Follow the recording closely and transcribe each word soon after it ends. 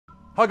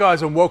Hi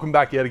guys, and welcome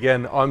back yet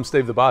again. I'm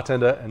Steve the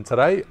bartender, and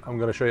today I'm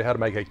going to show you how to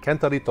make a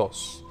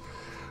Cantaritos.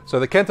 So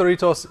the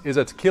Cantaritos is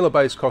a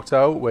tequila-based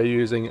cocktail. We're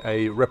using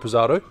a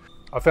Reposado.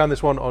 I found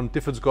this one on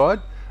Difford's Guide,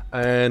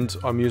 and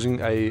I'm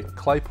using a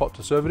clay pot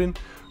to serve it in.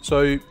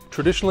 So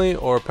traditionally,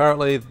 or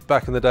apparently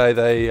back in the day,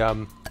 they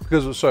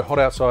because it was so hot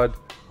outside,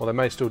 well, they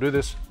may still do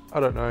this, I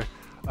don't know,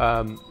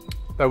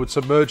 they would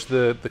submerge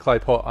the clay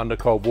pot under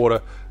cold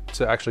water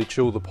to actually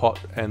chill the pot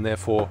and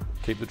therefore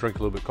keep the drink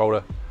a little bit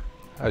colder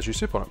as you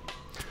sip on it.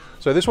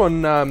 So this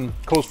one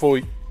calls for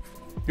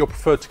your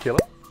preferred tequila.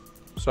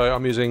 So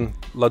I'm using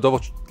La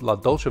Dolce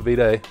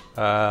Vita,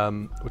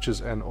 which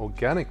is an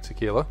organic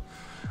tequila,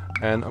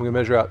 and I'm going to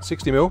measure out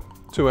 60 ml,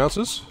 2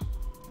 ounces.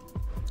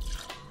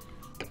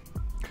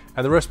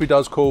 And the recipe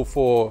does call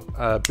for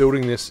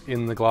building this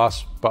in the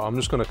glass, but I'm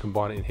just going to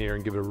combine it in here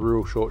and give it a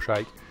real short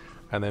shake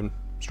and then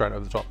straight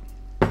over the top.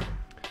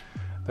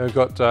 Then we've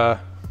got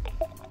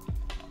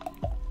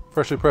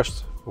freshly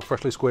pressed or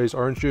freshly squeezed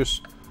orange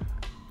juice,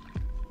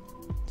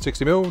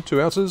 60 ml,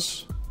 2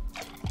 ounces,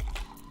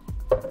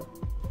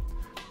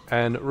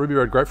 and ruby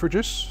red grapefruit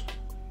juice.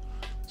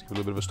 Let's give it a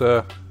little bit of a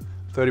stir,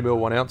 30 ml,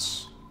 1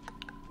 ounce.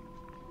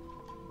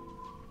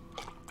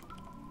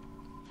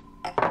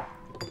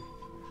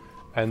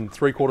 And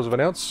 3/4 of an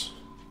ounce,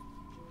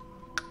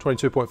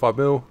 22.5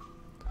 ml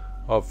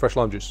of fresh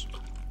lime juice.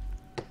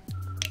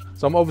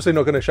 So I'm obviously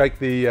not going to shake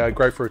the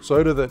grapefruit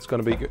soda that's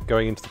going to be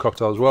going into the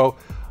cocktail as well.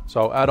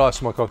 So I'll add ice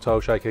to my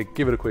cocktail shaker,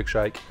 give it a quick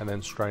shake, and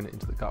then strain it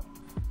into the cup.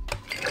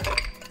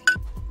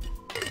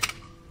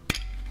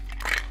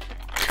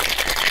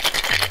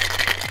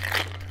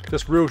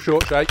 Just real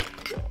short shake,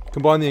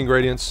 combine the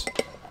ingredients,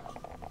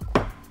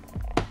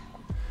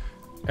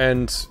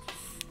 and this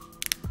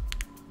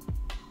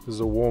is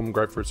a warm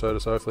grapefruit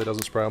soda, so hopefully it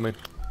doesn't spray on me.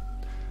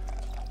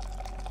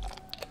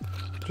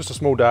 Just a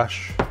small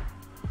dash,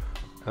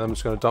 and I'm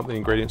just going to dump the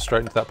ingredients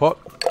straight into that pot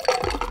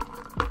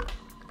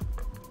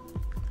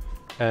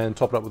and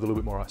top it up with a little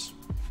bit more ice.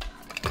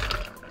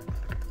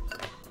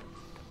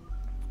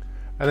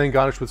 And then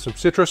garnish with some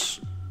citrus.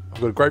 I've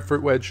got a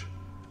grapefruit wedge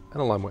and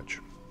a lime wedge.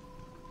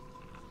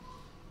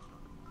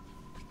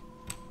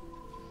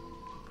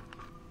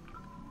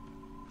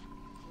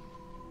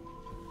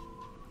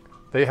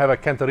 There you have a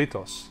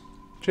Cantaritos.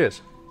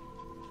 Cheers.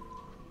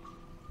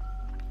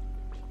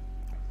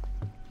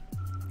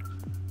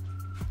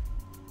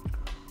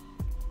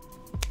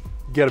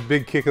 Get a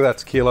big kick of that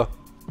tequila.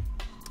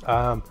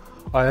 I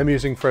am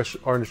using fresh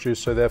orange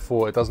juice, so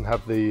therefore it doesn't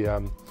have the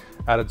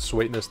added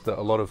sweetness that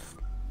a lot of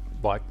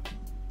like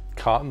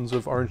cartons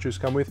of orange juice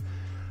come with.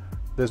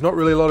 There's not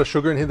really a lot of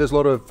sugar in here. There's a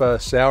lot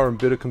of sour and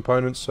bitter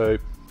components. So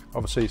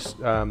obviously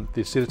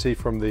the acidity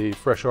from the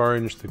fresh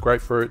orange, the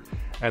grapefruit,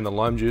 and the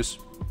lime juice.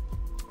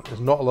 There's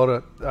not a lot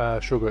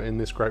of sugar in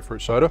this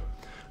grapefruit soda.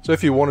 So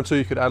if you wanted to,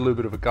 you could add a little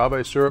bit of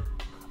agave syrup.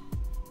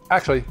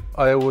 Actually,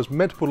 I was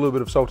meant to put a little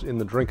bit of salt in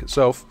the drink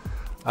itself,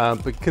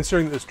 but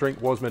considering that this drink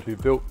was meant to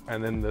be built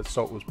and then the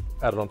salt was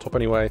added on top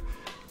anyway,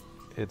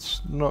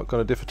 it's not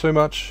going to differ too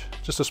much.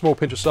 Just a small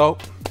pinch of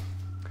salt,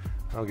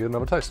 and I'll give it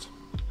another taste.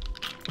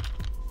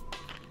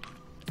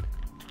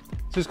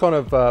 This is kind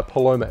of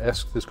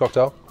Paloma-esque, this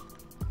cocktail.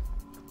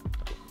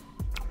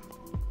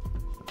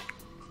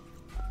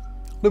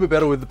 A little bit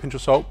better with the pinch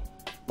of salt,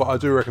 but I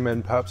do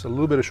recommend perhaps a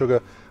little bit of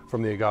sugar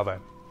from the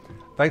agave.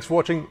 Thanks for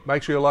watching.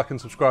 Make sure you like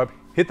and subscribe,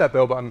 hit that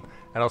bell button,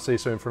 and I'll see you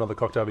soon for another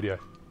cocktail video.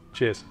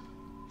 Cheers.